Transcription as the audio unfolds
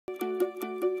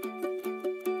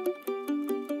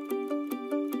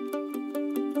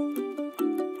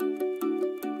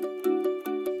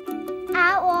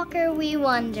Walker, we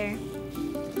wonder.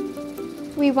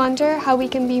 We wonder how we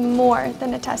can be more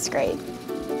than a test grade.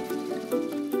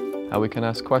 How we can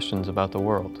ask questions about the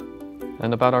world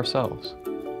and about ourselves.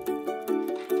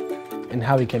 And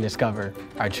how we can discover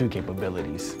our true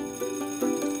capabilities.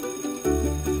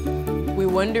 We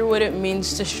wonder what it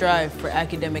means to strive for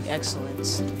academic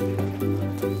excellence.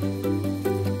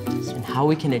 And how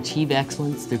we can achieve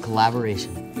excellence through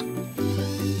collaboration.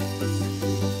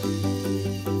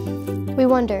 We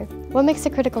wonder, what makes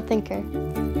a critical thinker?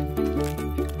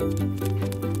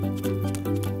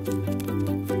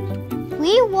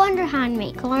 We wonder how to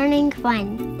make learning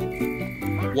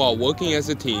fun. While working as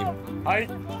a team.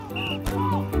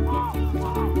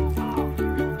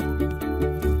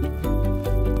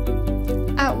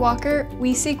 At Walker,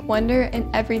 we seek wonder in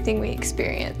everything we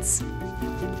experience.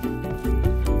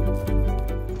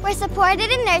 We're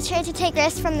supported and nurtured to take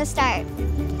risks from the start.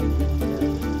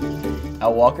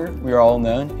 At Walker, we are all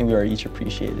known and we are each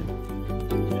appreciated.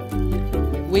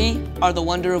 We are the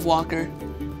wonder of Walker.